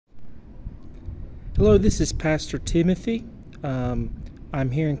Hello, this is Pastor Timothy.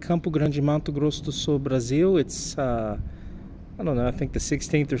 I'm here in Campo, Grande, Mato Grosso do Sul, Brazil. It's, I think the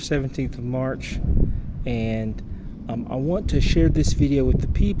 16th or 17th of March. And I want to share this video with the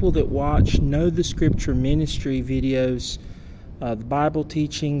people that watch Know the Scripture ministry videos, the Bible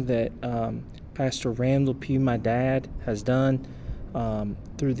teaching that Pastor Randall Pugh, my dad, has done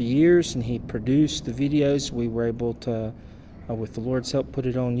through the years, and he produced the videos. We were able to, with the Lord's help, put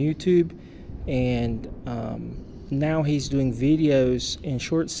it on YouTube. And now he's doing videos in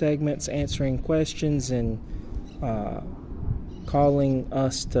short segments, answering questions and calling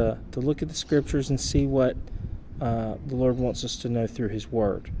us to look at the scriptures and see what the Lord wants us to know through his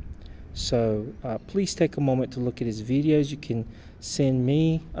word. So please take a moment to look at his videos. You can send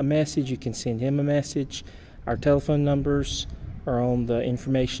me a message, you can send him a message. Our telephone numbers are on the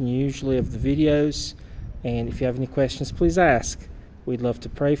information usually of the videos, and if you have any questions, please ask. We'd love to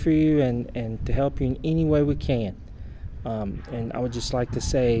pray for you and to help you in any way we can. And I would just like to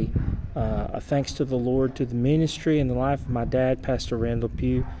say a thanks to the Lord, to the ministry and the life of my dad, Pastor Randall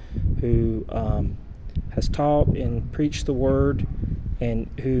Pugh, who has taught and preached the word, and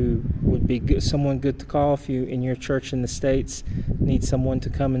who would be someone good to call if you in your church in the States need someone to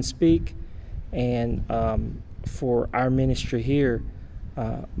come and speak. And for our ministry here,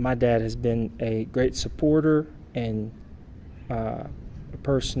 my dad has been a great supporter and a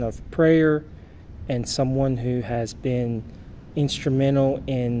person of prayer, and someone who has been instrumental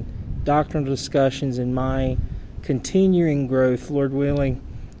in doctrinal discussions in my continuing growth, Lord willing,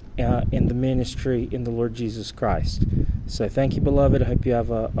 in the ministry in the Lord Jesus Christ. So thank you, beloved. I hope you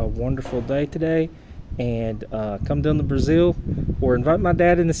have a wonderful day today, and come down to Brazil, or invite my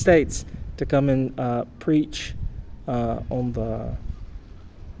dad in the States to come and preach on the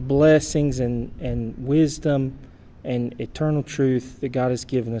blessings and wisdom and eternal truth that God has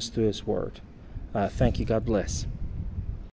given us through his word. Thank you. God bless.